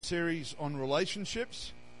series on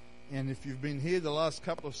relationships. And if you've been here the last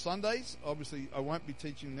couple of Sundays, obviously I won't be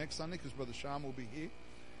teaching next Sunday because Brother Sham will be here.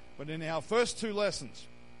 But in our first two lessons,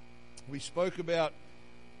 we spoke about,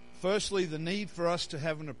 firstly, the need for us to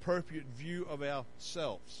have an appropriate view of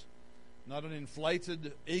ourselves. Not an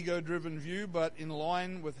inflated, ego-driven view, but in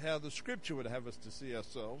line with how the Scripture would have us to see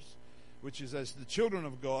ourselves, which is as the children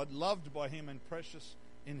of God, loved by Him and precious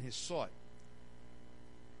in His sight.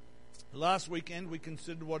 Last weekend, we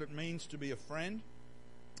considered what it means to be a friend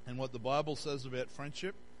and what the Bible says about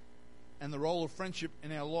friendship and the role of friendship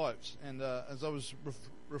in our lives. And as I was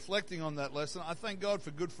reflecting on that lesson, I thank God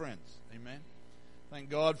for good friends. Amen. Thank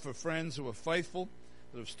God for friends who are faithful,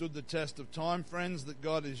 that have stood the test of time, friends that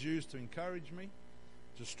God has used to encourage me,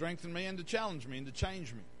 to strengthen me, and to challenge me, and to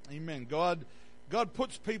change me. Amen. God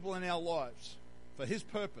puts people in our lives for His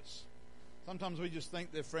purpose. Sometimes we just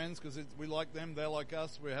think they're friends because we like them, they're like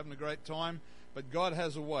us, we're having a great time. But God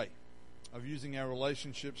has a way of using our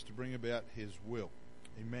relationships to bring about His will.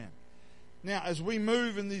 Amen. Now, as we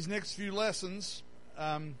move in these next few lessons,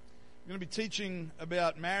 I'm going to be teaching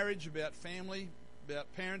about marriage, about family, about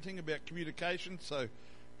parenting, about communication. So,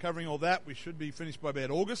 covering all that, we should be finished by about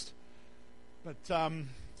August. But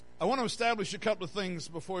I want to establish a couple of things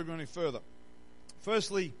before we go any further.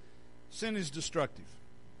 Firstly, sin is destructive.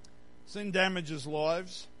 Sin damages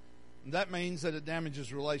lives, and that means that it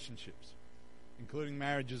damages relationships, including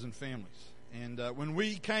marriages and families. And when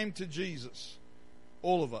we came to Jesus,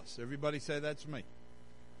 all of us, everybody say that's me,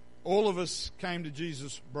 all of us came to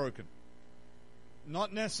Jesus broken.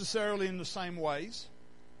 Not necessarily in the same ways,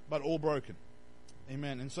 but all broken.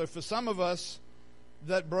 Amen. And so for some of us,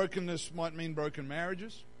 that brokenness might mean broken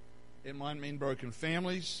marriages. It might mean broken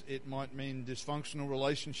families. It might mean dysfunctional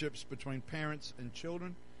relationships between parents and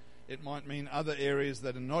children. It might mean other areas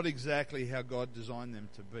that are not exactly how God designed them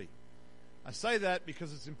to be. I say that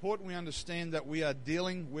because it's important we understand that we are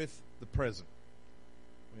dealing with the present.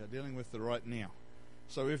 We are dealing with the right now.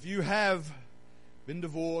 So if you have been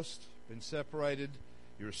divorced, been separated,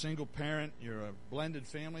 you're a single parent, you're a blended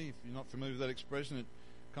family, if you're not familiar with that expression, it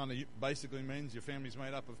kind of basically means your family's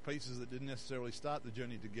made up of pieces that didn't necessarily start the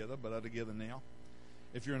journey together, but are together now.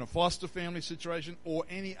 If you're in a foster family situation or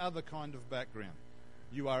any other kind of background,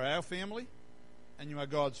 you are our family and you are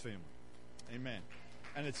God's family. Amen.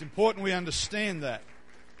 And it's important we understand that.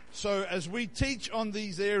 So as we teach on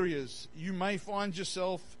these areas, you may find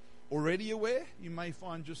yourself already aware, you may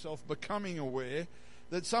find yourself becoming aware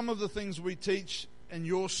that some of the things we teach in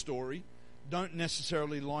your story don't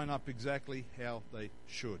necessarily line up exactly how they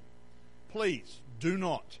should. Please do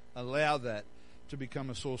not allow that to become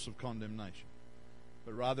a source of condemnation,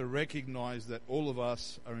 but rather recognize that all of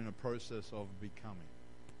us are in a process of becoming.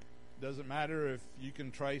 It doesn't matter if you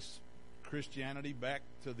can trace Christianity back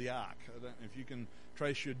to the ark, if you can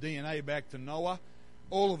trace your DNA back to Noah,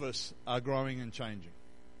 all of us are growing and changing.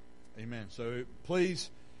 Amen. So please,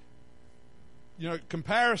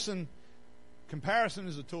 comparison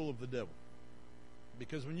is a tool of the devil.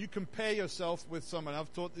 Because when you compare yourself with someone,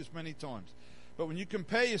 I've taught this many times, but when you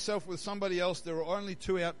compare yourself with somebody else, there are only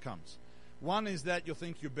two outcomes. One is that you'll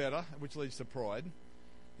think you're better, which leads to pride.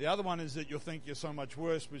 The other one is that you'll think you're so much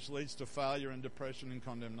worse, which leads to failure and depression and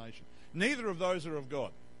condemnation. Neither of those are of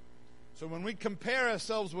God. So when we compare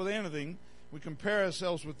ourselves with anything, we compare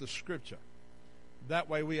ourselves with the Scripture. That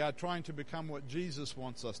way we are trying to become what Jesus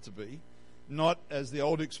wants us to be, not, as the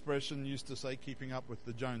old expression used to say, keeping up with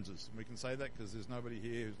the Joneses. We can say that because there's nobody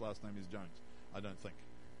here whose last name is Jones, I don't think.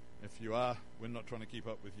 If you are, we're not trying to keep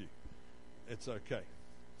up with you. It's okay.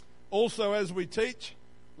 Also, as we teach,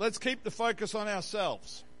 let's keep the focus on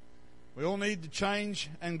ourselves. We all need to change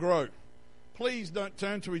and grow. Please don't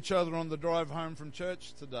turn to each other on the drive home from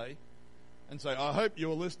church today and say, I hope you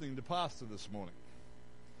were listening to Pastor this morning.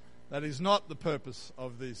 That is not the purpose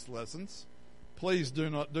of these lessons. Please do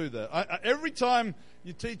not do that. Every time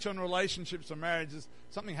you teach on relationships or marriages,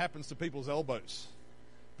 something happens to people's elbows.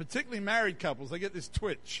 Particularly married couples, they get this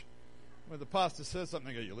twitch where the pastor says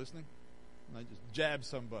something, are you listening? And they just jab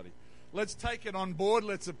somebody. Let's take it on board.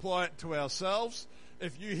 Let's apply it to ourselves.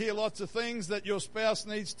 If you hear lots of things that your spouse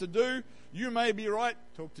needs to do, you may be right.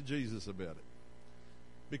 Talk to Jesus about it.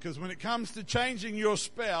 Because when it comes to changing your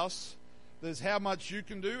spouse, there's how much you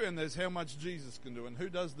can do and there's how much Jesus can do. And who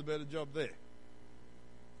does the better job there?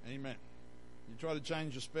 Amen. You try to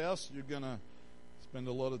change your spouse, you're going to spend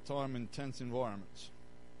a lot of time in tense environments.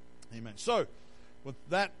 Amen. So, with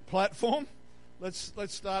that platform, let's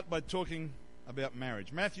start by talking about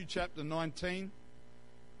marriage. Matthew chapter 19.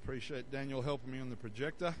 Appreciate Daniel helping me on the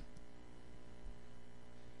projector.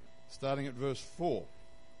 Starting at verse 4.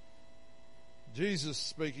 Jesus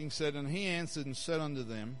speaking said, And he answered and said unto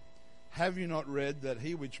them, Have you not read that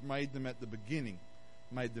he which made them at the beginning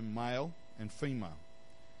made them male and female?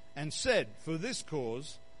 And said, For this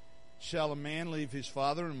cause shall a man leave his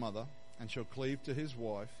father and mother, and shall cleave to his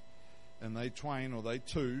wife, and they twain, or they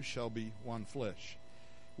two, shall be one flesh.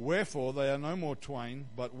 Wherefore they are no more twain,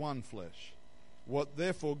 but one flesh. What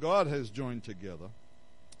therefore God has joined together,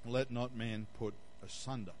 let not man put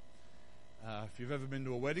asunder. If you've ever been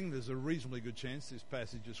to a wedding, there's a reasonably good chance this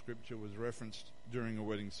passage of Scripture was referenced during a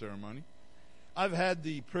wedding ceremony. I've had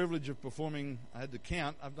the privilege of performing, I had to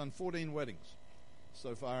count, I've done 14 weddings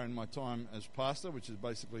so far in my time as pastor, which is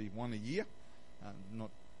basically one a year. Not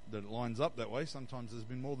that it lines up that way, sometimes there's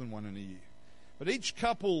been more than one in a year. But each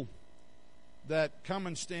couple that come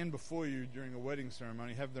and stand before you during a wedding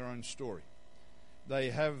ceremony have their own story. They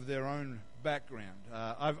have their own background.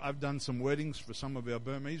 I've done some weddings for some of our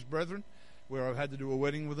Burmese brethren where I've had to do a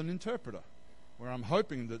wedding with an interpreter, where I'm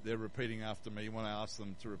hoping that they're repeating after me when I ask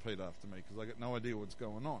them to repeat after me, because I got no idea what's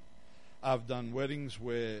going on. I've done weddings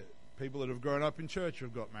where people that have grown up in church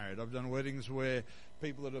have got married. I've done weddings where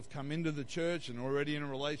people that have come into the church and already in a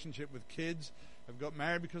relationship with kids have got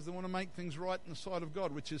married because they want to make things right in the sight of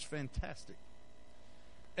God, which is fantastic.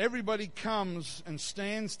 Everybody comes and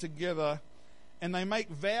stands together and they make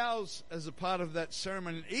vows as a part of that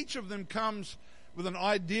ceremony. And each of them comes with an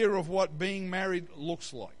idea of what being married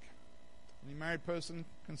looks like. Any married person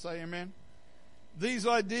can say amen? These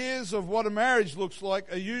ideas of what a marriage looks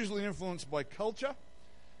like are usually influenced by culture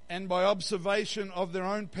and by observation of their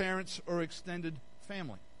own parents or extended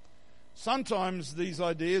family. Sometimes these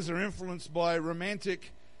ideas are influenced by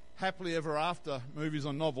romantic, happily ever after movies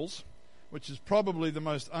or novels, which is probably the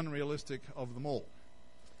most unrealistic of them all.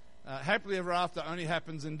 Happily ever after only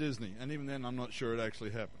happens in Disney, and even then I'm not sure it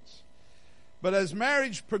actually happens. But as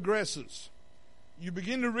marriage progresses, you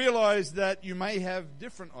begin to realize that you may have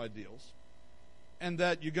different ideals and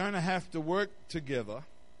that you're going to have to work together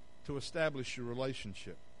to establish your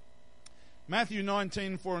relationship. Matthew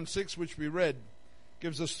 19:4 and 6, which we read,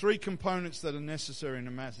 gives us three components that are necessary in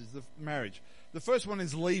a marriage. The first one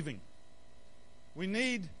is leaving. We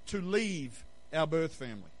need to leave our birth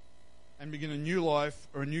family and begin a new life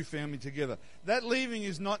or a new family together. That leaving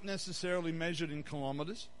is not necessarily measured in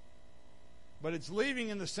kilometers, but it's leaving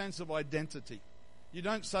in the sense of identity. You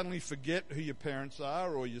don't suddenly forget who your parents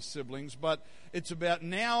are or your siblings, but it's about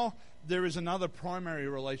now there is another primary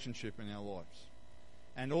relationship in our lives.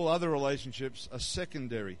 And all other relationships are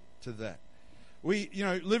secondary to that.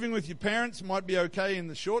 Living with your parents might be okay in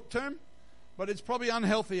the short term, but it's probably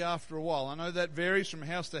unhealthy after a while. I know that varies from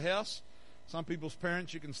house to house. Some people's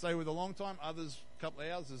parents you can stay with a long time, others a couple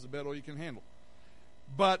of hours is about all you can handle.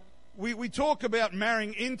 But we talk about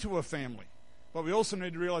marrying into a family, but we also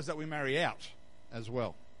need to realize that we marry out as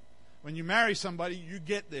well. When you marry somebody, you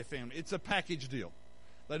get their family. It's a package deal.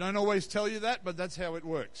 They don't always tell you that, but that's how it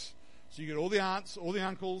works. So you get all the aunts, all the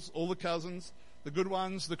uncles, all the cousins, the good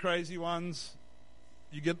ones, the crazy ones.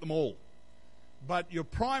 You get them all. But your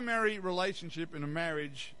primary relationship in a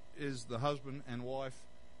marriage is the husband and wife,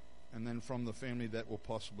 and then from the family that will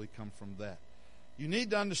possibly come from that. You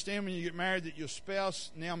need to understand when you get married that your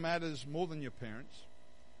spouse now matters more than your parents,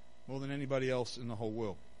 more than anybody else in the whole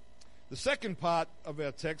world. The second part of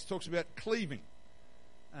our text talks about cleaving.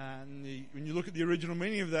 And when you look at the original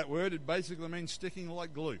meaning of that word, it basically means sticking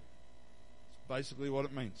like glue. It's basically what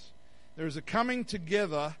it means. There is a coming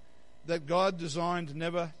together that God designed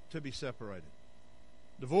never to be separated.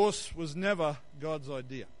 Divorce was never God's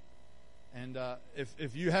idea. And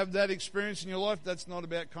if you have that experience in your life, that's not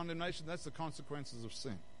about condemnation, that's the consequences of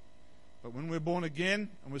sin. But when we're born again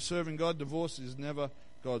and we're serving God, divorce is never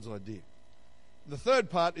God's idea. The third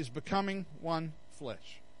part is becoming one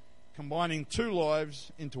flesh, combining two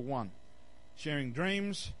lives into one, sharing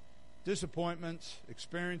dreams, disappointments,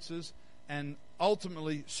 experiences, and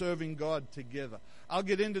ultimately serving God together. I'll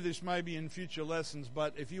get into this maybe in future lessons,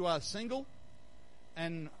 but if you are single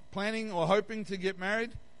and planning or hoping to get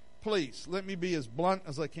married, please, let me be as blunt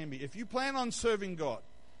as I can be. If you plan on serving God,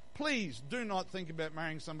 please do not think about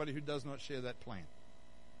marrying somebody who does not share that plan.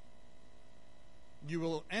 You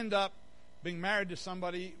will end up being married to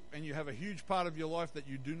somebody and you have a huge part of your life that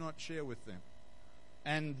you do not share with them.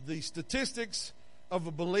 And the statistics of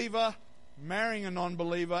a believer marrying a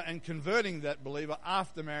non-believer and converting that believer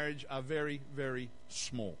after marriage are very, very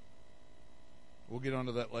small. We'll get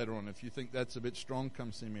onto that later on. If you think that's a bit strong,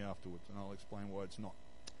 come see me afterwards and I'll explain why it's not.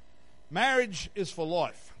 Marriage is for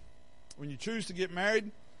life. When you choose to get married,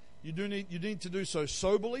 you need to do so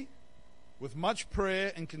soberly, with much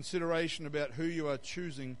prayer and consideration about who you are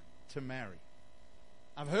choosing to marry.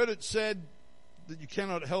 I've heard it said that you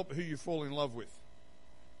cannot help who you fall in love with.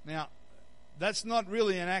 Now, that's not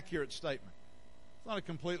really an accurate statement. It's not a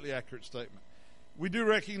completely accurate statement. We do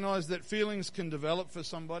recognize that feelings can develop for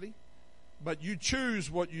somebody, but you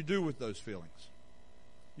choose what you do with those feelings.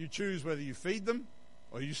 You choose whether you feed them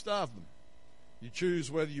or you starve them. You choose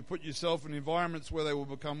whether you put yourself in environments where they will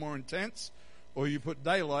become more intense or you put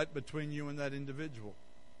daylight between you and that individual.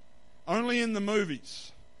 Only in the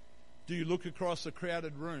movies do you look across a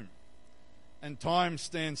crowded room and time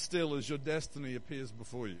stands still as your destiny appears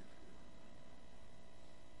before you.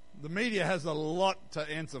 The media has a lot to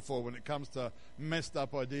answer for when it comes to messed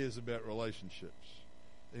up ideas about relationships.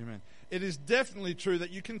 Amen. It is definitely true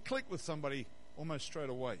that you can click with somebody almost straight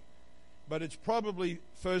away. But it's probably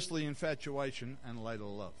firstly infatuation and later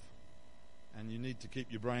love. And you need to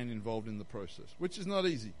keep your brain involved in the process, which is not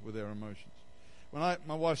easy with our emotions. My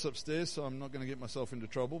wife's upstairs, so I'm not going to get myself into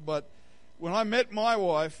trouble, but when I met my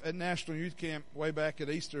wife at National Youth Camp way back at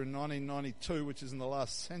Easter in 1992, which is in the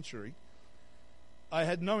last century, I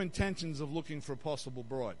had no intentions of looking for a possible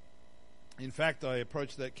bride. In fact, I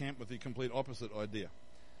approached that camp with the complete opposite idea.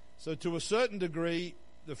 So to a certain degree,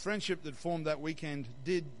 the friendship that formed that weekend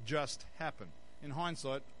did just happen. In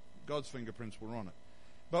hindsight, God's fingerprints were on it.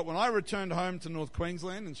 But when I returned home to North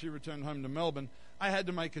Queensland and she returned home to Melbourne, I had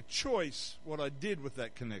to make a choice what I did with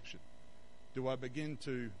that connection. Do I begin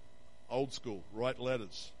to, old school, write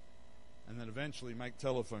letters and then eventually make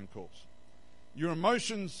telephone calls? Your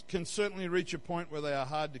emotions can certainly reach a point where they are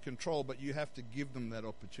hard to control, but you have to give them that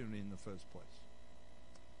opportunity in the first place.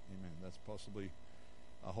 Amen. That's possibly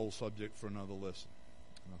a whole subject for another lesson.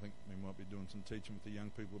 And I think we might be doing some teaching with the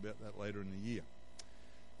young people about that later in the year.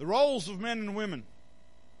 The roles of men and women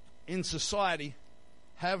in society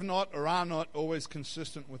have not or are not always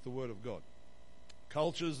consistent with the Word of God.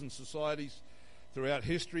 Cultures and societies throughout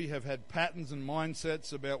history have had patterns and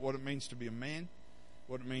mindsets about what it means to be a man,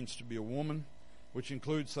 what it means to be a woman, which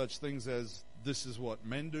includes such things as this is what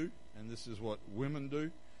men do and this is what women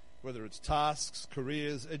do, whether it's tasks,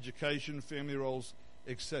 careers, education, family roles,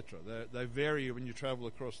 etc. They vary when you travel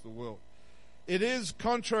across the world. It is,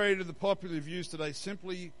 contrary to the popular views today,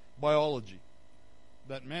 simply biology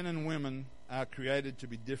that men and women are created to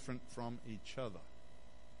be different from each other.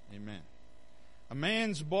 Amen. A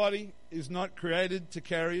man's body is not created to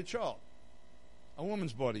carry a child. A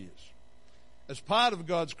woman's body is. As part of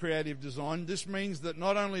God's creative design, this means that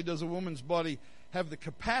not only does a woman's body have the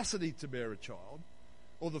capacity to bear a child,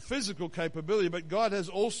 or the physical capability, but God has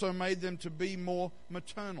also made them to be more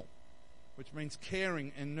maternal, which means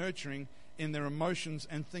caring and nurturing in their emotions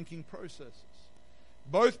and thinking processes.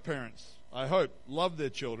 Both parents, I hope, love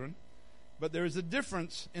their children, but there is a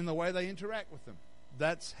difference in the way they interact with them.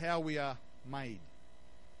 That's how we are made.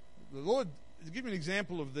 The Lord, to give you an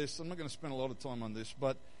example of this, I'm not going to spend a lot of time on this,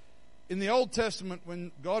 but in the Old Testament,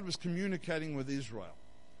 when God was communicating with Israel,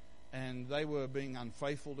 and they were being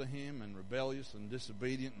unfaithful to Him and rebellious and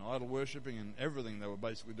disobedient and idol-worshipping and everything they were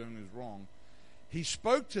basically doing was wrong, He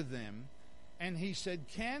spoke to them and He said,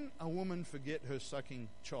 can a woman forget her sucking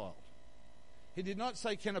child? He did not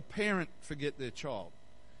say, can a parent forget their child?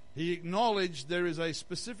 He acknowledged there is a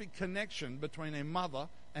specific connection between a mother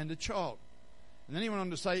and a child. And then He went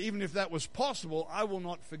on to say, even if that was possible, I will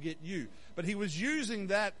not forget you. But He was using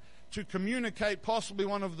that to communicate possibly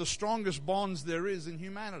one of the strongest bonds there is in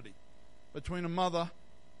humanity, between a mother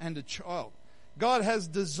and a child. God has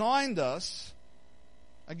designed us,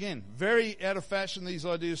 again, very out of fashion these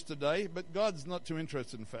ideas today, but God's not too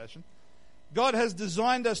interested in fashion. God has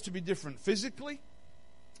designed us to be different physically,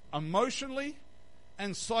 emotionally,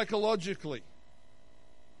 and psychologically.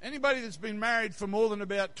 Anybody that's been married for more than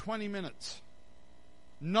about 20 minutes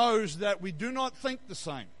knows that we do not think the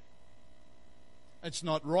same. It's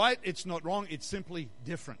not right, it's not wrong, it's simply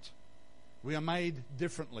different. We are made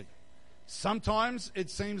differently. Sometimes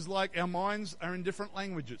it seems like our minds are in different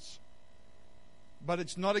languages. But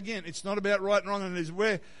it's not about right and wrong. And it is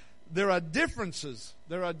where there are differences.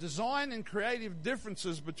 There are design and creative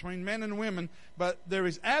differences between men and women, but there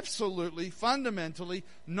is absolutely, fundamentally,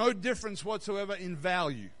 no difference whatsoever in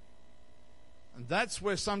value. And that's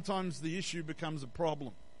where sometimes the issue becomes a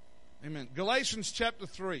problem. Amen. Galatians chapter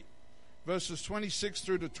 3, verses 26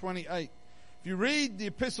 through to 28. If you read the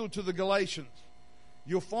epistle to the Galatians,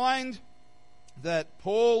 you'll find that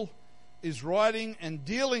Paul is writing and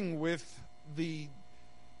dealing with the,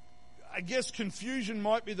 I guess confusion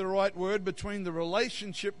might be the right word, between the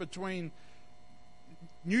relationship between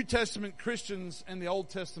New Testament Christians and the Old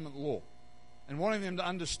Testament law. And wanting them to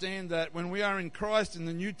understand that when we are in Christ in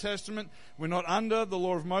the New Testament, we're not under the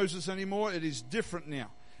law of Moses anymore. It is different now.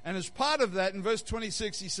 And as part of that, in verse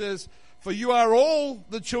 26, he says, for you are all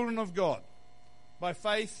the children of God, by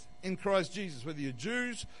faith in Christ Jesus, whether you're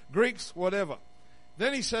Jews, Greeks, whatever.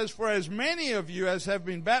 Then he says, for as many of you as have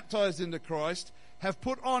been baptized into Christ have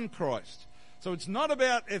put on Christ. So it's not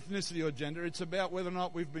about ethnicity or gender, it's about whether or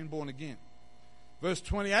not we've been born again. Verse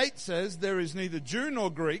 28 says, there is neither Jew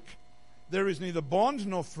nor Greek, there is neither bond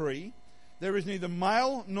nor free, there is neither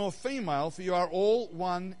male nor female, for you are all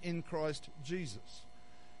one in Christ Jesus.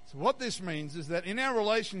 So what this means is that in our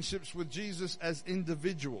relationships with Jesus as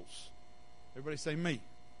individuals, everybody say me.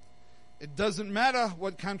 It doesn't matter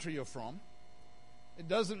what country you're from. It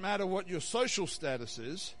doesn't matter what your social status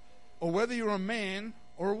is, or whether you're a man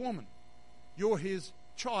or a woman. You're his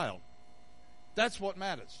child. That's what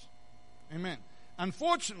matters. Amen.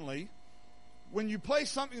 Unfortunately, when you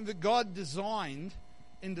place something that God designed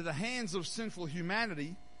into the hands of sinful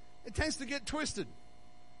humanity, it tends to get twisted.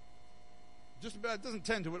 Just about, it doesn't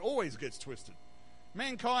tend to, it always gets twisted.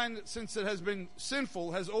 Mankind, since it has been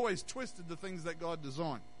sinful, has always twisted the things that God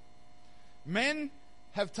designed. Men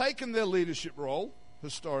have taken their leadership role,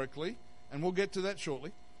 historically, and we'll get to that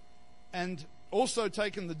shortly, and also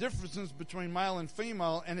taken the differences between male and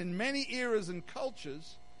female, and in many eras and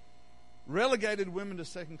cultures, relegated women to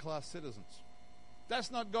second-class citizens.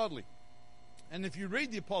 That's not godly. And if you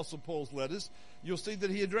read the Apostle Paul's letters, you'll see that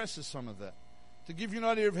he addresses some of that. To give you an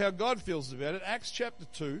idea of how God feels about it, Acts chapter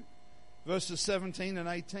 2, verses 17 and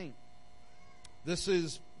 18. This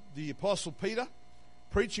is the Apostle Peter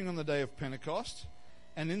preaching on the day of Pentecost.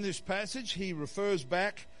 And in this passage, he refers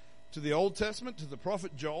back to the Old Testament, to the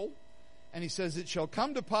prophet Joel. And he says, it shall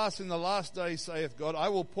come to pass in the last days, saith God, I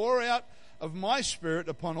will pour out of my Spirit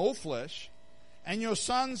upon all flesh, and your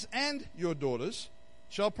sons and your daughters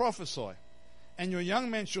shall prophesy. And your young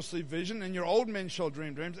men shall see vision, and your old men shall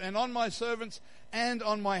dream dreams. And on my servants and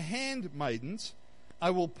on my handmaidens I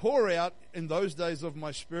will pour out in those days of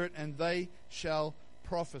my Spirit, and they shall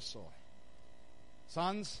prophesy.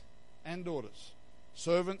 Sons and daughters,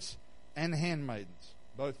 servants and handmaidens,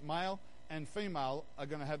 both male and female, are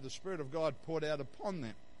going to have the Spirit of God poured out upon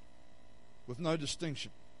them with no distinction.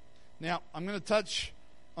 Now, I'm going to touch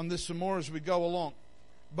on this some more as we go along.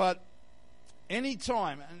 But any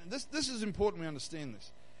time, and this is important we understand this,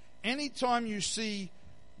 any time you see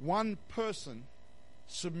one person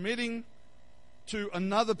submitting to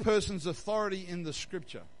another person's authority in the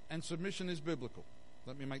Scripture, and submission is biblical,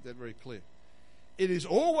 let me make that very clear, it is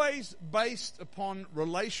always based upon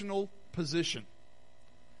relational position,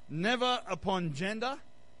 never upon gender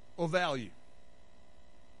or value.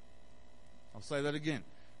 I'll say that again.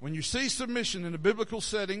 When you see submission in a biblical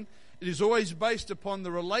setting, it is always based upon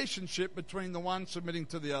the relationship between the one submitting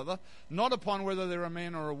to the other, not upon whether they're a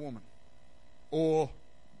man or a woman, or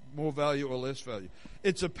more value or less value.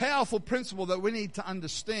 It's a powerful principle that we need to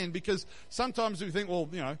understand, because sometimes we think, well,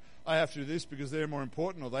 you know, I have to do this because they're more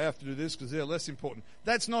important, or they have to do this because they're less important.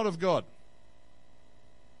 That's not of God.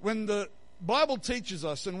 When the Bible teaches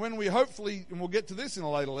us, and when we hopefully, and we'll get to this in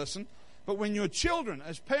a later lesson, but when your children,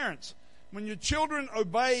 as parents, when your children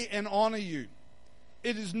obey and honor you,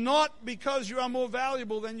 it is not because you are more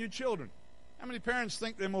valuable than your children. How many parents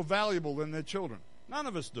think they're more valuable than their children? None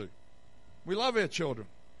of us do. We love our children.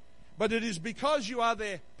 But it is because you are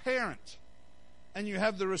their parent and you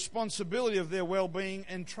have the responsibility of their well-being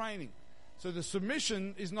and training. So the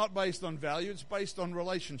submission is not based on value, it's based on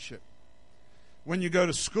relationship. When you go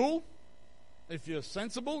to school, if you're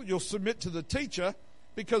sensible, you'll submit to the teacher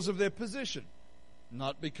because of their position,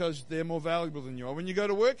 not because they're more valuable than you are. When you go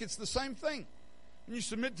to work, it's the same thing. When you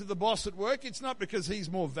submit to the boss at work, it's not because he's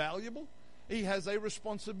more valuable. He has a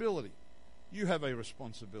responsibility. You have a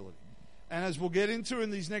responsibility. And as we'll get into in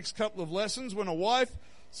these next couple of lessons, when a wife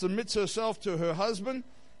submits herself to her husband,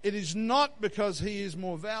 it is not because he is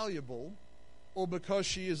more valuable or because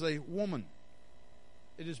she is a woman.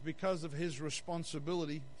 It is because of his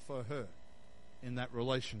responsibility for her in that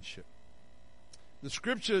relationship. The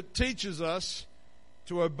Scripture teaches us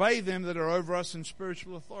to obey them that are over us in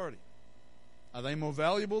spiritual authority. Are they more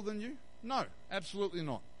valuable than you? No, absolutely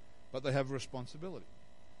not. But they have responsibility.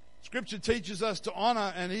 Scripture teaches us to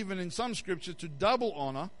honor, and even in some Scripture to double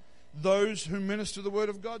honor, those who minister the Word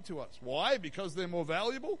of God to us. Why? Because they're more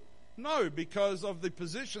valuable? No, because of the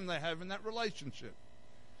position they have in that relationship.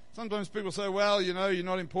 Sometimes people say, well, you know, you're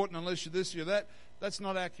not important unless you're this, you're that. That's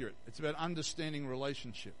not accurate. It's about understanding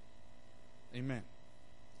relationship. Amen.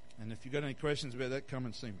 And if you've got any questions about that, come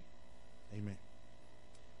and see me. Amen.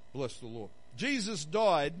 Bless the Lord. Jesus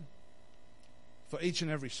died for each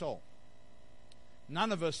and every soul.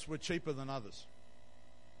 None of us were cheaper than others.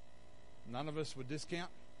 None of us would discount.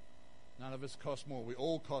 None of us cost more. We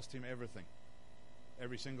all cost him everything.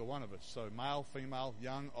 Every single one of us. So male, female,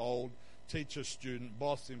 young, old, teacher, student,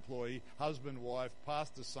 boss, employee, husband, wife,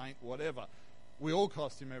 pastor, saint, whatever. We all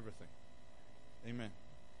cost him everything. Amen.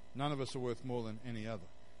 None of us are worth more than any other.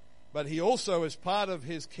 But he also, as part of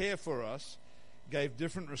his care for us, gave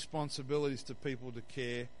different responsibilities to people to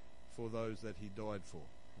care for those that he died for.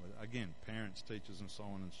 Again, parents, teachers, and so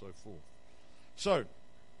on and so forth. So,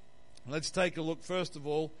 let's take a look first of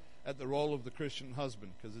all at the role of the Christian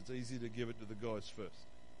husband, because it's easy to give it to the guys first.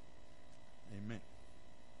 Amen.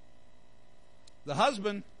 The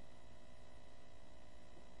husband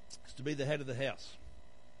is to be the head of the house.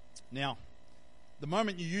 Now, the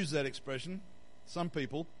moment you use that expression, some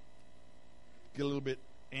people get a little bit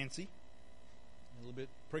antsy, a little bit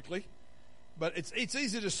prickly. But it's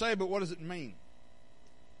easy to say, but what does it mean?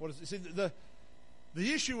 See,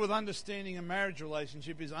 the issue with understanding a marriage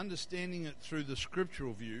relationship is understanding it through the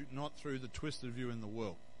scriptural view, not through the twisted view in the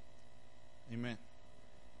world. Amen.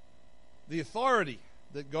 The authority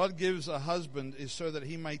that God gives a husband is so that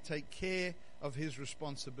he may take care of his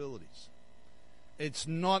responsibilities. It's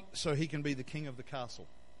not so he can be the king of the castle.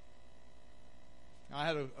 I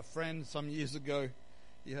had a friend some years ago.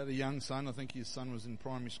 He had a young son. I think his son was in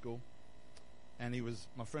primary school. And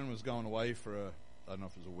my friend was going away for I don't know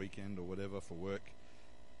if it was a weekend or whatever, for work.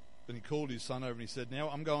 And he called his son over and he said, now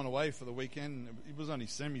I'm going away for the weekend. He was only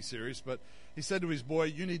semi-serious, but he said to his boy,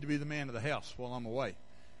 you need to be the man of the house while I'm away.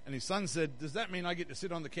 And his son said, does that mean I get to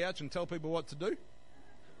sit on the couch and tell people what to do?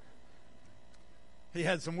 He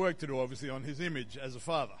had some work to do, obviously, on his image as a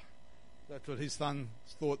father. That's what his son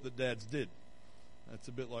thought that dads did. That's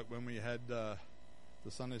a bit like when we had the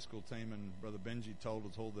Sunday school team and Brother Benji told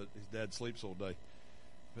us all that his dad sleeps all day.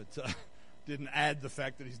 But didn't add the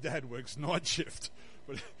fact that his dad works night shift.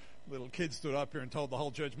 But little kid stood up here and told the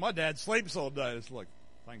whole church, my dad sleeps all day. It's like,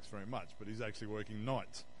 thanks very much, but he's actually working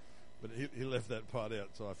nights. But he left that part out,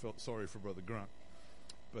 so I felt sorry for Brother Grunt.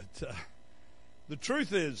 But the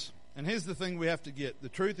truth is, and here's the thing we have to get, the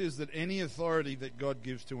truth is that any authority that God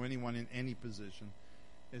gives to anyone in any position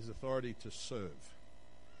is authority to serve.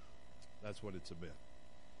 That's what it's about.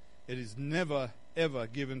 It is never, ever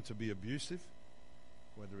given to be abusive,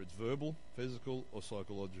 whether it's verbal, physical, or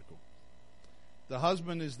psychological. The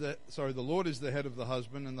Lord is the head of the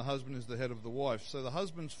husband, and the husband is the head of the wife. So the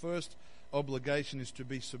husband's first obligation is to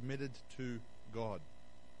be submitted to God.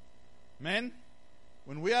 Men,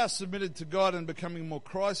 when we are submitted to God and becoming more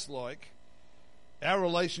Christ-like, our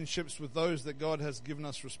relationships with those that God has given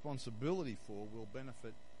us responsibility for will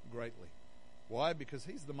benefit greatly. Why? Because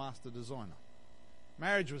he's the master designer.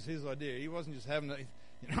 Marriage was his idea. He wasn't just having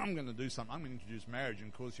I'm going to do something. I'm going to introduce marriage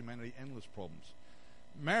and cause humanity endless problems.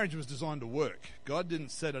 Marriage was designed to work. God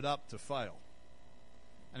didn't set it up to fail.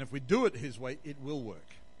 And if we do it his way, it will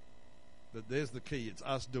work. But there's the key. It's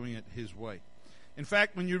us doing it his way. In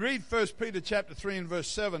fact, when you read 1 Peter chapter 3 and verse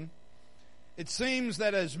 7, it seems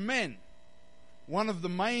that as men, one of the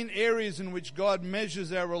main areas in which God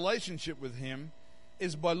measures our relationship with him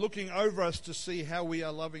is by looking over us to see how we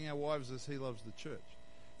are loving our wives as he loves the church.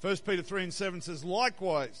 1 Peter 3 and 7 says,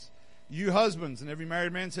 likewise, you husbands, and every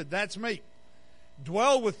married man said, that's me,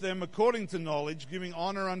 dwell with them according to knowledge, giving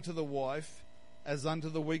honor unto the wife as unto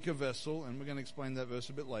the weaker vessel, and we're going to explain that verse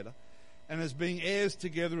a bit later, and as being heirs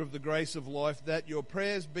together of the grace of life, that your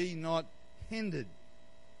prayers be not hindered.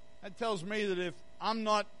 That tells me that if I'm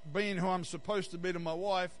not being who I'm supposed to be to my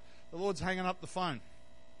wife, the Lord's hanging up the phone.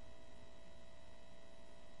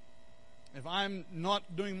 If I'm not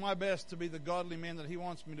doing my best to be the godly man that he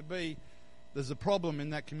wants me to be, there's a problem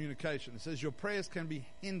in that communication. It says your prayers can be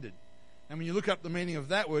hindered. And when you look up the meaning of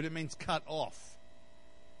that word, it means cut off.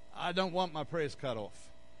 I don't want my prayers cut off.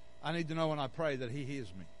 I need to know when I pray that he hears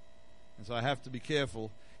me. And so I have to be careful.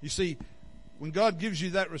 You see, when God gives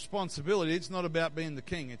you that responsibility, it's not about being the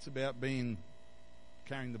king. It's about carrying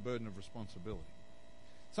the burden of responsibility.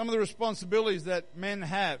 Some of the responsibilities that men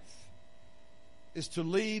have is to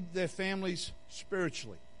lead their families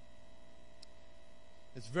spiritually.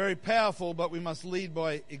 It's very powerful, but we must lead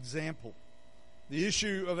by example. The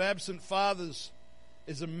issue of absent fathers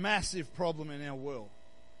is a massive problem in our world.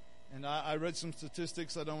 And I read some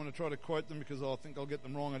statistics. I don't want to try to quote them because I think I'll get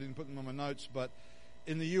them wrong. I didn't put them on my notes. But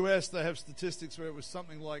in the US, they have statistics where it was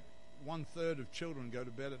something like 1/3 of children go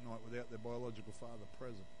to bed at night without their biological father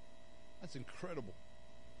present. That's incredible.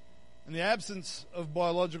 And the absence of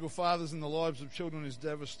biological fathers in the lives of children is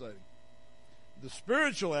devastating. The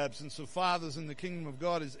spiritual absence of fathers in the kingdom of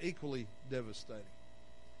God is equally devastating.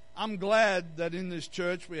 I'm glad that in this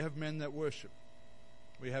church we have men that worship.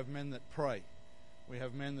 We have men that pray. We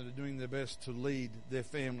have men that are doing their best to lead their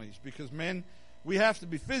families. Because men, we have to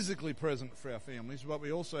be physically present for our families, but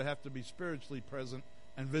we also have to be spiritually present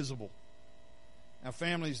and visible. Our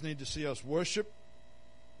families need to see us worship.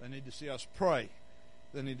 They need to see us pray.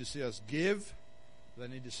 They need to see us give. They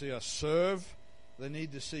need to see us serve. They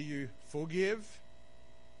need to see you forgive.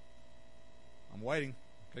 I'm waiting.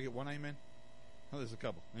 Can I get one amen? Oh, there's a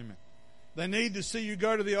couple. Amen. They need to see you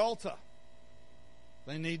go to the altar.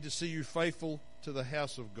 They need to see you faithful to the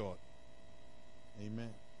house of God. Amen.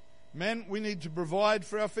 Men, we need to provide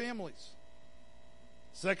for our families.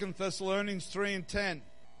 2 Thessalonians 3:10.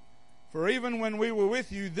 For even when we were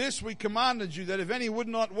with you, this we commanded you, that if any would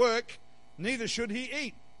not work, neither should he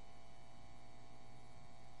eat.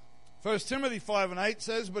 1 Timothy 5:8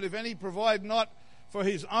 says, but if any provide not for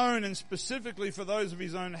his own, and specifically for those of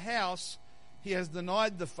his own house, he has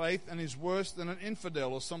denied the faith and is worse than an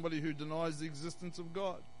infidel, or somebody who denies the existence of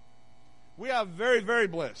God. We are very, very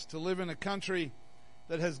blessed to live in a country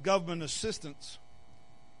that has government assistance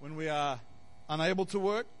when we are unable to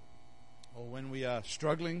work or when we are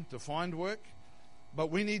struggling to find work. But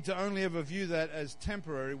we need to only ever view that as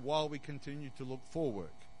temporary while we continue to look for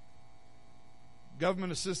work.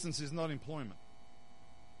 Government assistance is not employment.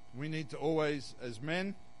 We need to always, as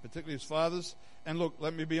men, particularly as fathers, and look,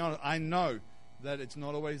 let me be honest, I know that it's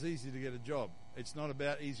not always easy to get a job. It's not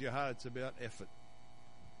about easy or hard, it's about effort.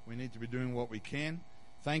 We need to be doing what we can,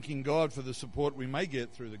 thanking God for the support we may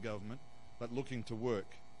get through the government, but looking to work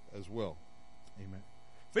as well. Amen.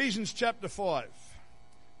 Ephesians chapter 5,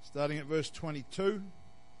 starting at verse 22.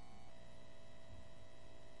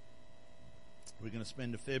 We're going to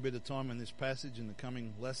spend a fair bit of time in this passage in the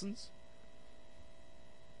coming lessons.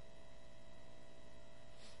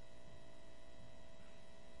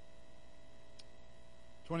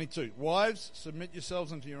 Wives, submit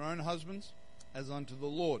yourselves unto your own husbands, as unto the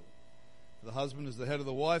Lord. For the husband is the head of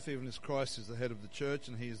the wife, even as Christ is the head of the church,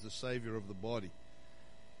 and he is the Saviour of the body.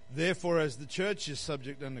 Therefore, as the church is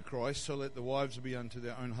subject unto Christ, so let the wives be unto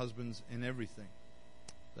their own husbands in everything.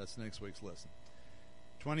 That's next week's lesson.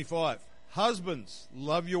 25. Husbands,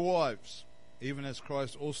 love your wives, even as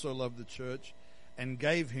Christ also loved the church, and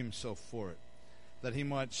gave himself for it, that he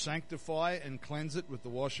might sanctify and cleanse it with the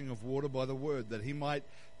washing of water by the word, that he might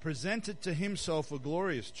present it to himself a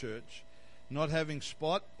glorious church, not having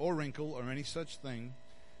spot or wrinkle or any such thing,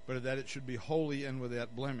 but that it should be holy and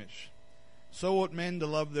without blemish. So ought men to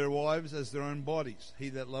love their wives as their own bodies. He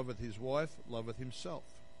that loveth his wife loveth himself.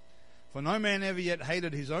 For no man ever yet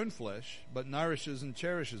hated his own flesh, but nourishes and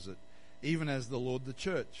cherishes it, even as the Lord the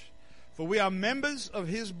church. For we are members of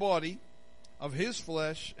his body, of his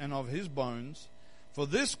flesh, and of his bones. For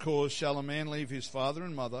this cause shall a man leave his father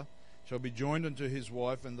and mother, shall be joined unto his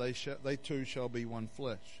wife, and they two shall be one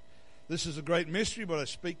flesh. This is a great mystery, but I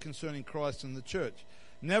speak concerning Christ and the church.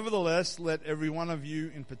 Nevertheless, let every one of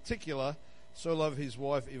you in particular so love his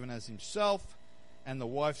wife even as himself, and the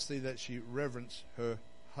wife see that she reverence her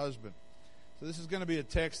husband. So this is going to be a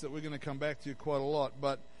text that we're going to come back to quite a lot,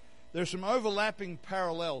 but there's some overlapping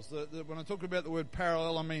parallels. When I talk about the word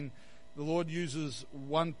parallel, I mean the Lord uses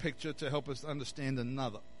one picture to help us understand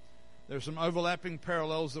another. There are some overlapping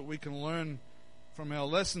parallels that we can learn from our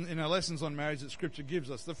lessons on marriage that Scripture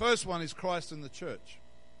gives us. The first one is Christ and the church.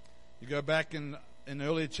 You go back in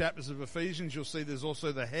earlier chapters of Ephesians, you'll see there's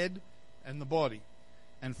also the head and the body.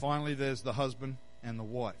 And finally, there's the husband and the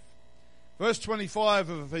wife. Verse 25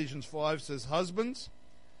 of Ephesians 5 says, husbands,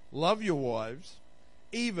 love your wives,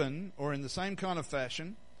 even, or in the same kind of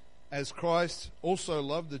fashion, as Christ also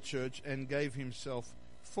loved the church and gave himself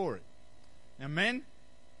for it. Now, men,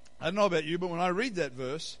 I don't know about you, but when I read that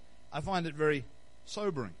verse, I find it very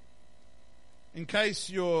sobering. In case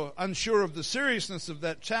you're unsure of the seriousness of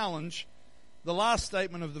that challenge, the last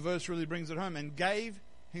statement of the verse really brings it home, and gave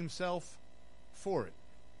himself for it.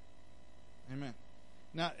 Amen.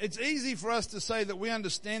 Now, it's easy for us to say that we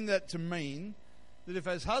understand that to mean that if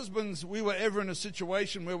as husbands we were ever in a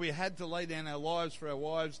situation where we had to lay down our lives for our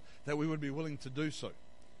wives, that we would be willing to do so.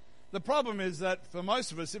 The problem is that for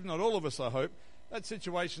most of us, if not all of us, I hope, that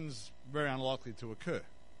situation's very unlikely to occur.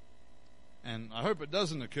 And I hope it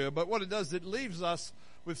doesn't occur, but what it does, it leaves us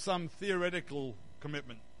with some theoretical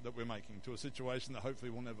commitment that we're making to a situation that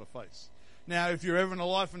hopefully we'll never face. Now, if you're ever in a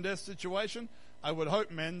life and death situation, I would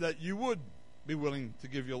hope, men, that you would be willing to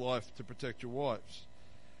give your life to protect your wives.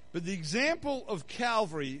 But the example of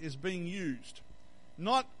Calvary is being used,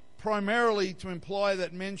 not primarily to imply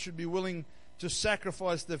that men should be willing to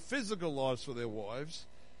sacrifice their physical lives for their wives,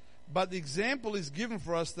 but the example is given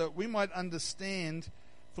for us that we might understand.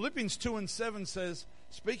 Philippians 2:7 says,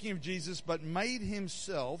 speaking of Jesus, but made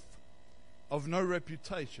himself of no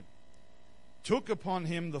reputation, took upon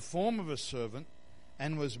him the form of a servant,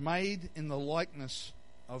 and was made in the likeness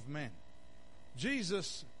of men.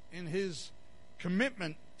 Jesus, in his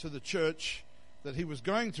commitment to the church, that he was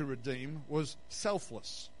going to redeem was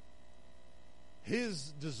selfless.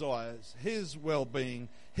 His desires, his well-being,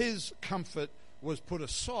 his comfort was put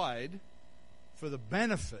aside for the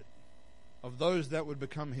benefit of those that would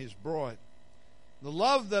become his bride. The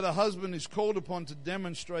love that a husband is called upon to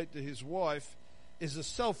demonstrate to his wife is a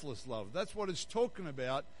selfless love. That's what it's talking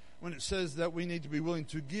about when it says that we need to be willing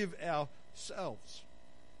to give ourselves.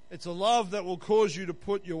 It's a love that will cause you to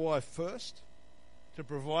put your wife first, to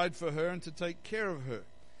provide for her and to take care of her.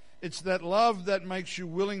 It's that love that makes you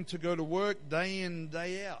willing to go to work day in,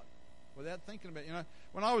 day out without thinking about it.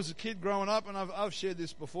 When I was a kid growing up, and I've shared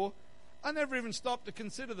this before, I never even stopped to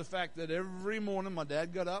consider the fact that every morning my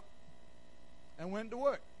dad got up and went to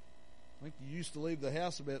work. I think he used to leave the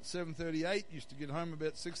house about 7:38, used to get home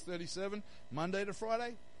about 6:37, Monday to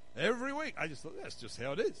Friday, every week. I just thought, that's just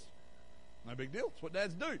how it is. No big deal. It's what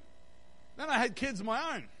dads do. Then I had kids of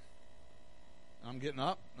my own. I'm getting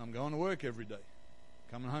up, I'm going to work every day,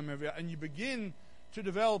 coming home every hour. And you begin to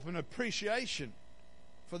develop an appreciation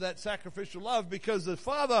for that sacrificial love, because the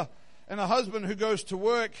father and a husband who goes to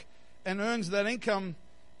work and earns that income,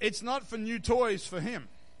 it's not for new toys for him.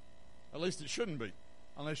 At least it shouldn't be,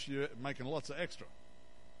 unless you're making lots of extra.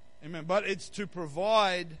 Amen. But it's to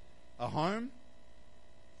provide a home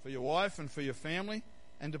for your wife and for your family,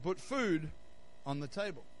 and to put food on the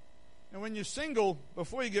table. And when you're single,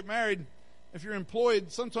 before you get married, if you're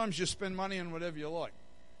employed, sometimes you spend money on whatever you like.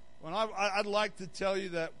 When I'd like to tell you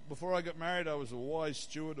that before I got married, I was a wise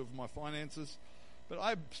steward of my finances, but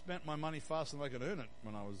I spent my money faster than I could earn it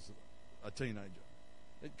when I was a teenager.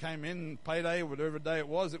 It came in, payday, whatever day it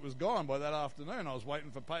was gone by that afternoon. I was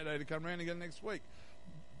waiting for payday to come around again next week.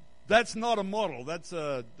 That's not a model. That's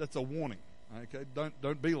a warning. Okay,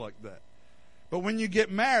 don't be like that. But when you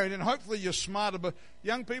get married, and hopefully you're smarter, but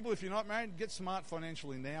young people, if you're not married, get smart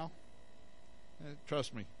financially now.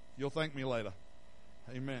 Trust me, you'll thank me later.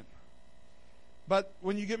 Amen. But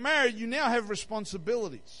when you get married, you now have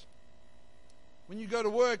responsibilities. When you go to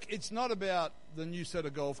work, it's not about the new set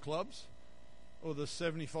of golf clubs or the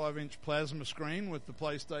 75-inch plasma screen with the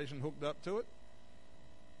PlayStation hooked up to it.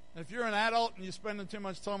 If you're an adult and you're spending too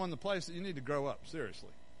much time on the PlayStation, you need to grow up, seriously.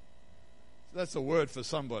 That's a word for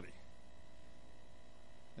somebody.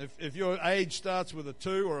 If your age starts with a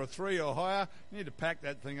 2 or a 3 or higher, you need to pack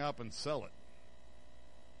that thing up and sell it.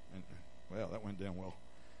 And, wow, that went down well.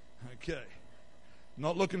 Okay.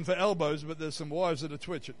 Not looking for elbows, but there's some wives that are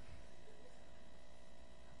twitching.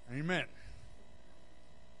 Amen.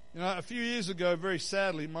 A few years ago, very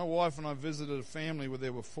sadly, my wife and I visited a family where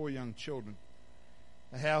there were 4 young children.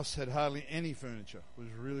 The house had hardly any furniture. It was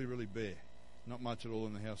really, really bare. Not much at all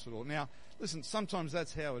in the house at all. Now, listen, sometimes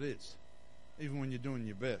that's how it is, even when you're doing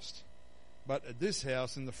your best. But at this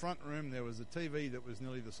house, in the front room, there was a TV that was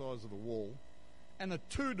nearly the size of the wall and a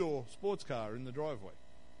 2-door sports car in the driveway.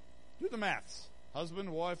 Do the maths.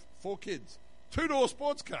 Husband, wife, 4 kids. 2-door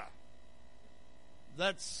sports car.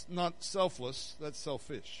 That's not selfless, that's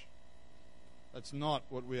selfish. That's not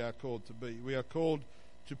what we are called to be. We are called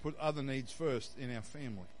to put other needs first in our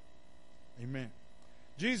family. Amen.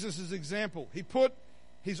 Jesus' example, he put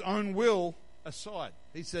his own will aside.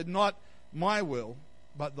 He said, not my will,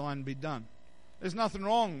 but thine be done. There's nothing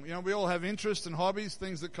wrong. We all have interests and hobbies,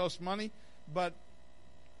 things that cost money, but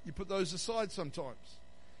you put those aside sometimes.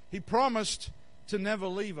 He promised to never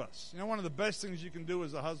leave us. One of the best things you can do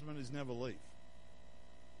as a husband is never leave.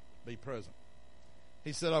 Be present.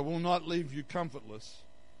 He said, I will not leave you comfortless.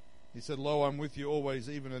 He said, lo, I'm with you always,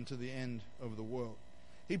 even unto the end of the world.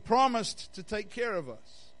 He promised to take care of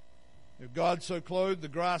us. If God so clothed the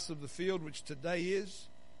grass of the field, which today is,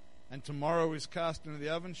 and tomorrow is cast into the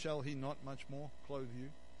oven, shall he not much more clothe you?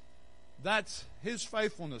 That's his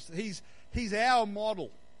faithfulness. He's our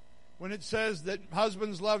model. When it says that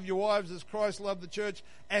husbands love your wives as Christ loved the church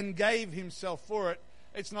and gave himself for it,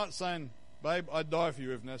 it's not saying, babe, I'd die for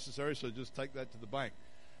you if necessary, so just take that to the bank.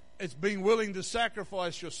 It's being willing to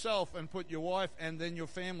sacrifice yourself and put your wife and then your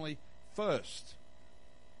family first.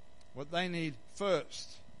 What they need first.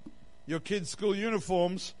 Your kids' school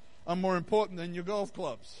uniforms are more important than your golf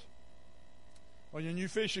clubs or your new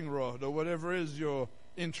fishing rod or whatever is your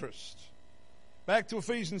interest. Back to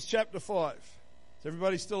Ephesians chapter 5. Is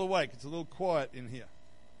everybody still awake? It's a little quiet in here.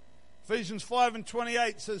 Ephesians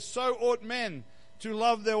 5:28 says, so ought men to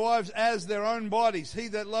love their wives as their own bodies. He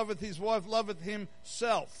that loveth his wife loveth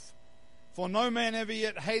himself. For no man ever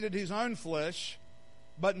yet hated his own flesh,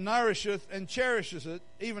 but nourisheth and cherisheth it,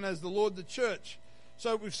 even as the Lord the church.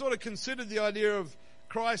 So we've sort of considered the idea of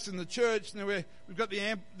Christ and the church. Now we've got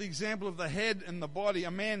the example of the head and the body,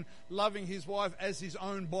 a man loving his wife as his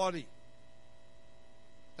own body.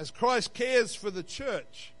 As Christ cares for the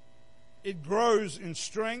church, it grows in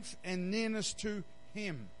strength and nearness to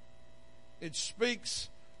Him. It speaks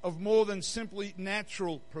of more than simply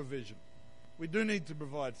natural provision. We do need to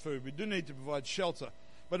provide food. We do need to provide shelter.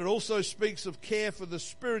 But it also speaks of care for the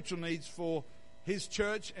spiritual needs for His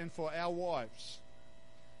church and for our wives.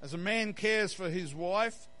 As a man cares for his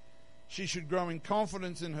wife, she should grow in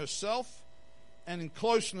confidence in herself and in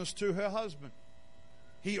closeness to her husband.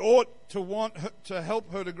 He ought to want her, to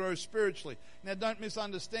help her to grow spiritually. Now, don't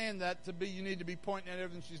misunderstand that to be you need to be pointing out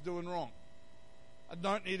everything she's doing wrong. I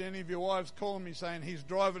don't need any of your wives calling me saying, he's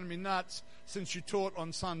driving me nuts since you taught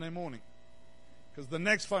on Sunday morning. Because the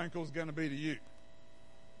next phone call is going to be to you.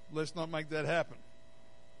 Let's not make that happen.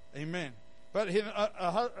 Amen. But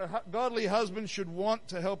a godly husband should want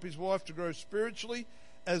to help his wife to grow spiritually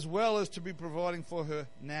as well as to be providing for her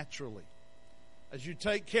naturally. As you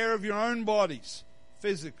take care of your own bodies,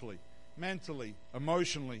 physically, mentally,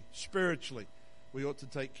 emotionally, spiritually, we ought to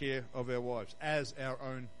take care of our wives as our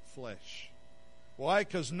own flesh. Why?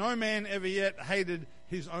 Because no man ever yet hated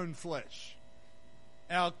his own flesh.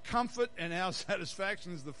 Our comfort and our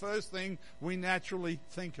satisfaction is the first thing we naturally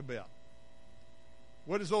think about.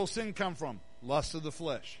 Where does all sin come from? Lust of the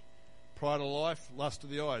flesh. Pride of life, lust of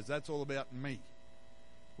the eyes. That's all about me.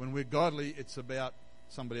 When we're godly, it's about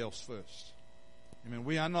somebody else first. Amen.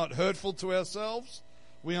 We are not hurtful to ourselves.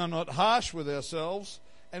 We are not harsh with ourselves.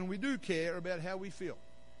 And we do care about how we feel.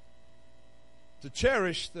 To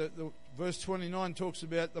cherish, the verse 29 talks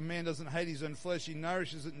about the man doesn't hate his own flesh. He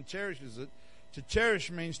nourishes it and cherishes it. To cherish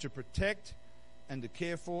means to protect and to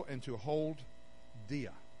care for and to hold dear.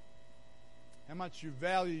 How much you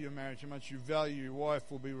value your marriage, how much you value your wife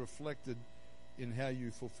will be reflected in how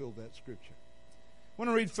you fulfill that scripture. I want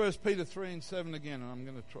to read 1 Peter 3 and 7 again, and I'm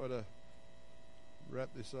going to try to wrap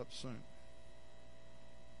this up soon.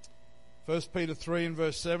 1 Peter 3 and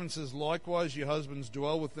verse 7 says, likewise, you husbands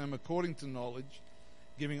dwell with them according to knowledge,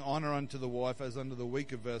 giving honor unto the wife as unto the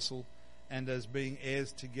weaker vessel, and as being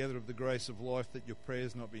heirs together of the grace of life, that your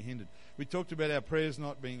prayers not be hindered. We talked about our prayers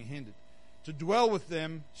not being hindered. To dwell with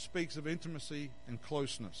them speaks of intimacy and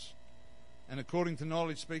closeness. And according to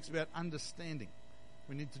knowledge speaks about understanding.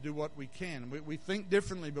 We need to do what we can. We think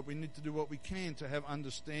differently, but we need to do what we can to have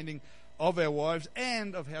understanding of our wives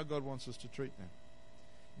and of how God wants us to treat them.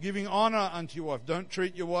 Giving honor unto your wife. Don't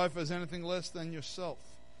treat your wife as anything less than yourself.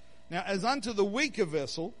 Now, as unto the weaker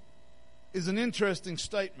vessel is an interesting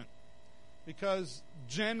statement. Because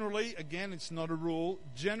generally, again, it's not a rule,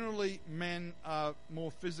 generally men are more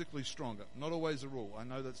physically stronger. Not always a rule. I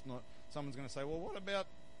know that's not, someone's going to say, well, what about,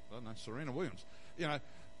 I don't know, Serena Williams? You know,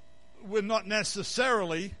 we're not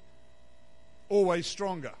necessarily always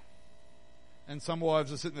stronger. And some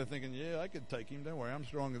wives are sitting there thinking, yeah, I could take him, don't worry, I'm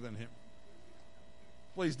stronger than him.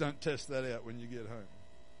 Please don't test that out when you get home.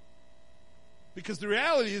 Because the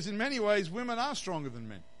reality is, in many ways, women are stronger than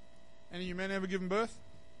men. Any of you men ever given birth?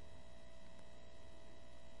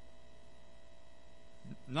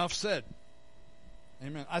 Enough said.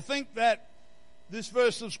 Amen. I think that this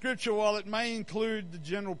verse of Scripture, while it may include the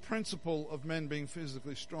general principle of men being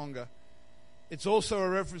physically stronger, it's also a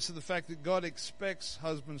reference to the fact that God expects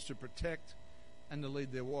husbands to protect and to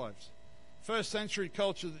lead their wives. First century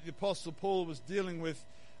culture that the Apostle Paul was dealing with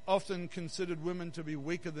often considered women to be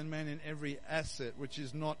weaker than men in every asset, which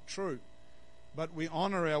is not true. But we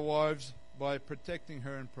honor our wives by protecting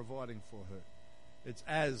her and providing for her. It's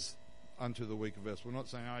as unto the weaker vessel. We're not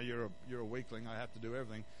saying, oh, you're a weakling, I have to do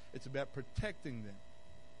everything. It's about protecting them.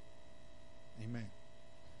 Amen.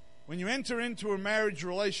 When you enter into a marriage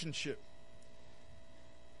relationship,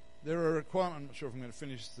 there are requirements. I'm not sure if I'm going to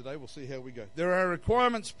finish today. We'll see how we go. There are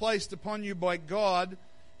requirements placed upon you by God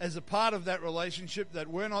as a part of that relationship that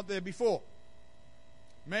were not there before.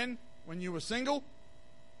 Men, when you were single,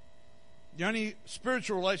 the only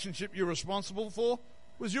spiritual relationship you're responsible for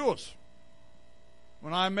was yours.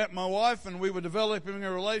 When I met my wife and we were developing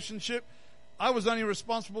a relationship, I was only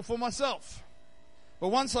responsible for myself. But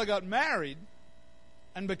once I got married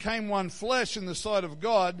and became one flesh in the sight of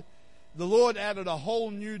God, the Lord added a whole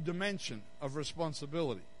new dimension of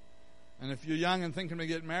responsibility. And if you're young and thinking to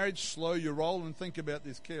get married, slow your roll and think about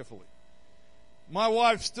this carefully. My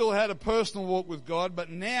wife still had a personal walk with God, but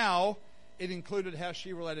now it included how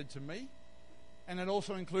she related to me, and it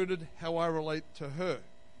also included how I relate to her.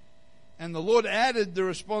 And the Lord added the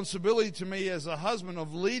responsibility to me as a husband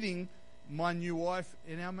of leading my new wife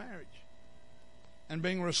in our marriage and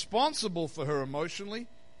being responsible for her emotionally,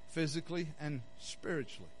 physically, and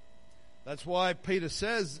spiritually. That's why Peter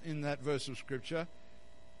says in that verse of Scripture,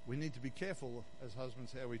 we need to be careful as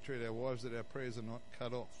husbands how we treat our wives, that our prayers are not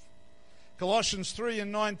cut off. Colossians 3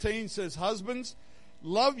 and 19 says, husbands,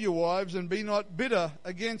 love your wives and be not bitter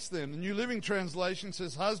against them. The New Living Translation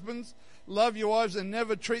says, husbands, love your wives and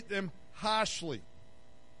never treat them harshly.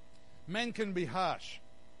 Men can be harsh.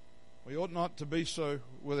 We ought not to be so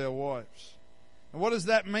with our wives. And what does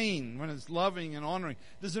that mean when it's loving and honoring?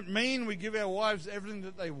 Does it mean we give our wives everything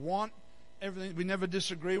that they want, everything, we never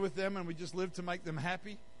disagree with them, and we just live to make them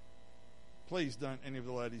happy? Please don't any of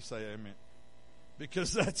the ladies say amen.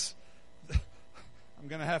 Because that's, I'm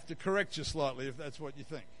going to have to correct you slightly if that's what you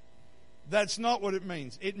think. That's not what it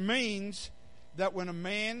means. It means that when a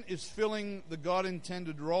man is filling the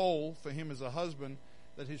God-intended role for him as a husband,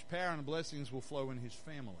 that his power and blessings will flow in his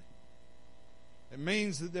family. It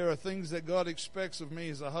means that there are things that God expects of me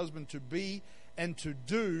as a husband to be and to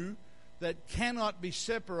do that cannot be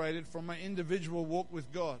separated from my individual walk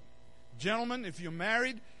with God. Gentlemen, if you're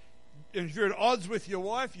married, and if you're at odds with your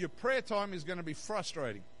wife, your prayer time is going to be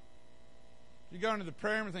frustrating. You go into the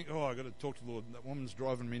prayer room and think, oh, I've got to talk to the Lord. That woman's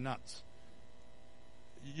driving me nuts.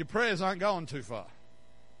 Your prayers aren't going too far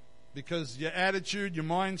because your attitude, your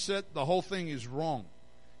mindset, the whole thing is wrong.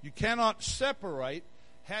 You cannot separate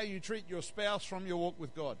how you treat your spouse from your walk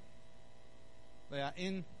with God. They are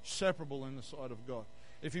inseparable in the sight of God.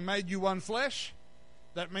 If He made you one flesh,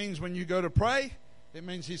 that means when you go to pray, it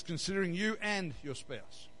means He's considering you and your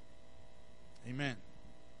spouse. Amen.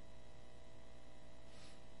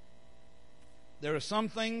 There are some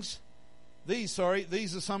things, these are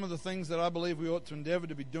some of the things that I believe we ought to endeavor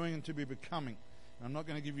to be doing and to be becoming. And I'm not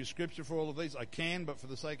going to give you scripture for all of these. I can, but for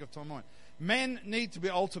the sake of time, men need to be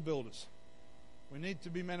altar builders. We need to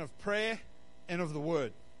be men of prayer and of the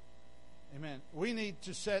word. Amen. We need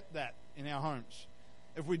to set that in our homes.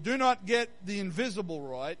 If we do not get the invisible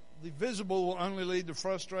right, the visible will only lead to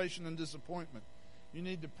frustration and disappointment. You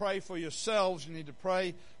need to pray for yourselves. You need to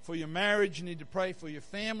pray for your marriage. You need to pray for your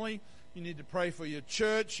family. You need to pray for your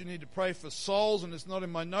church. You need to pray for souls. And it's not in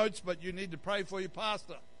my notes, but you need to pray for your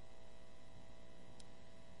pastor.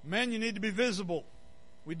 Men, you need to be visible.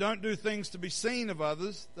 We don't do things to be seen of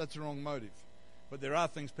others. That's the wrong motive. But there are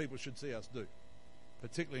things people should see us do,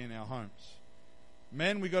 particularly in our homes.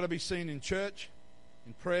 Men, we've got to be seen in church,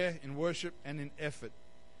 in prayer, in worship, and in effort.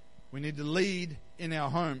 We need to lead in our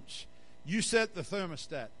homes. You set the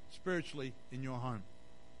thermostat spiritually in your home.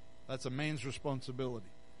 That's a man's responsibility.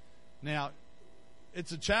 Now,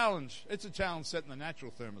 it's a challenge. It's a challenge setting the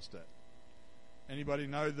natural thermostat. Anybody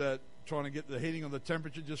know that trying to get the heating or the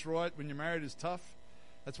temperature just right when you're married is tough?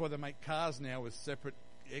 That's why they make cars now with separate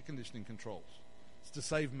air conditioning controls. It's to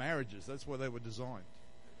save marriages. That's why they were designed.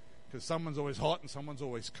 Because someone's always hot and someone's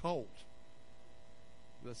always cold.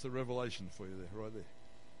 That's the revelation for you there, right there.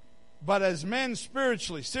 But as men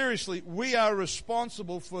spiritually, seriously, we are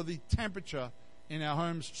responsible for the temperature in our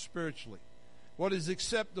homes spiritually. What is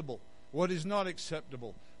acceptable? What is not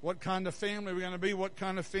acceptable? What kind of family we're going to be? What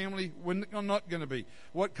kind of family we're not going to be?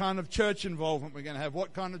 What kind of church involvement we're going to have?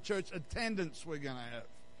 What kind of church attendance we're going to have?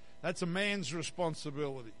 That's a man's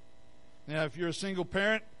responsibility. Now, if you're a single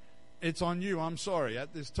parent, it's on you. I'm sorry,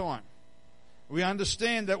 at this time. We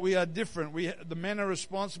understand that we are different. The men are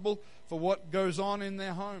responsible for what goes on in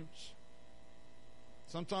their homes.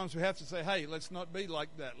 Sometimes we have to say, hey, let's not be like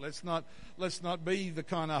that. Let's not be the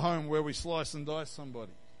kind of home where we slice and dice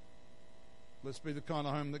somebody. Let's be the kind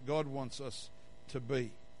of home that God wants us to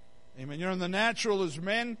be. Amen. In the natural as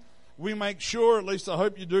men, we make sure, at least I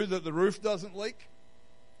hope you do, that the roof doesn't leak,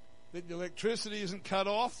 that the electricity isn't cut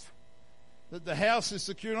off, that the house is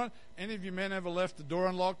secured on. Any of you men ever left the door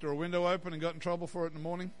unlocked or a window open and got in trouble for it in the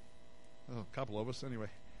morning? Oh, a couple of us anyway.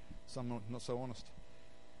 Some not so honest.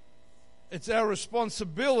 It's our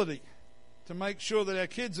responsibility to make sure that our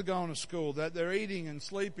kids are going to school, that they're eating and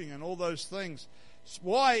sleeping and all those things.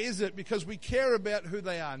 Why is it? Because we care about who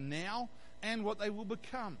they are now and what they will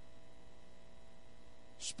become.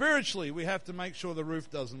 Spiritually, we have to make sure the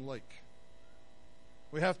roof doesn't leak.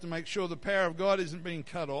 We have to make sure the power of God isn't being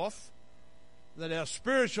cut off, that our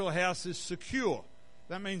spiritual house is secure.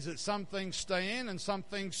 That means that some things stay in and some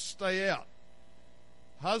things stay out.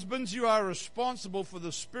 Husbands, you are responsible for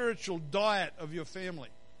the spiritual diet of your family.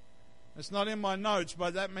 It's not in my notes,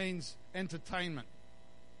 but that means entertainment,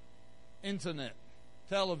 internet,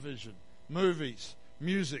 television, movies,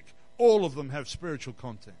 music. All of them have spiritual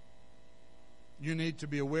content. You need to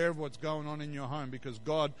be aware of what's going on in your home because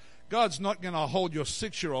God's not going to hold your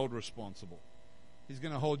 6-year-old responsible. He's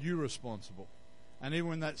going to hold you responsible. And even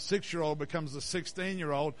when that 6-year-old becomes a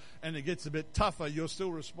 16-year-old and it gets a bit tougher, you're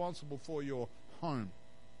still responsible for your home.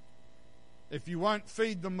 If you won't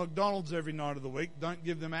feed them McDonald's every night of the week, don't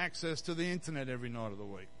give them access to the internet every night of the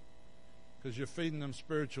week because you're feeding them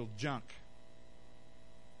spiritual junk.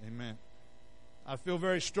 Amen. I feel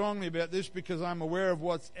very strongly about this because I'm aware of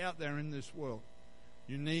what's out there in this world.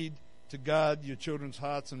 You need to guard your children's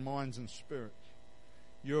hearts and minds and spirits.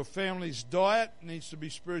 Your family's diet needs to be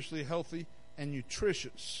spiritually healthy and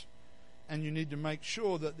nutritious. And you need to make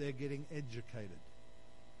sure that they're getting educated.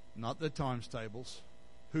 Not the times tables,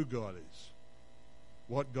 who God is,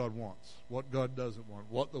 what God wants, what God doesn't want,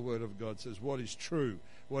 what the Word of God says, what is true,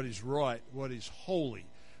 what is right, what is holy,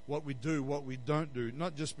 what we do, what we don't do.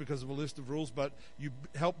 Not just because of a list of rules, but you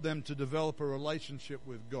help them to develop a relationship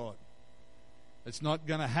with God. It's not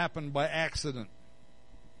going to happen by accident.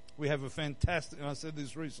 We have a fantastic, and I said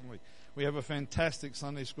this recently, we have a fantastic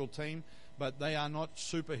Sunday school team, but they are not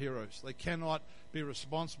superheroes. They cannot be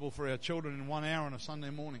responsible for our children in 1 hour on a Sunday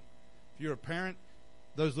morning. If you're a parent,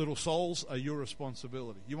 those little souls are your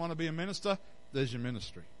responsibility. You want to be a minister? There's your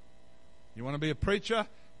ministry. You want to be a preacher?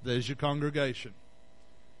 There's your congregation.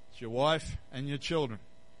 It's your wife and your children.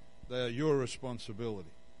 They are your responsibility.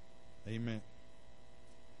 Amen.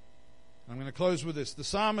 I'm going to close with this. The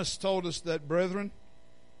psalmist told us that, brethren,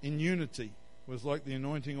 in unity was like the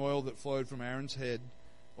anointing oil that flowed from Aaron's head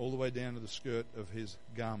all the way down to the skirt of his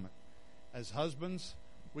garment. As husbands,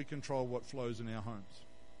 we control what flows in our homes.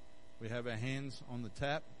 We have our hands on the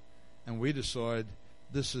tap, and we decide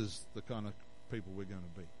this is the kind of people we're going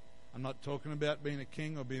to be. I'm not talking about being a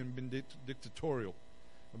king or being dictatorial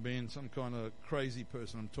or being some kind of crazy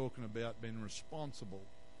person. I'm talking about being responsible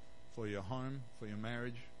for your home, for your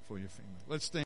marriage, for your family. Let's stand.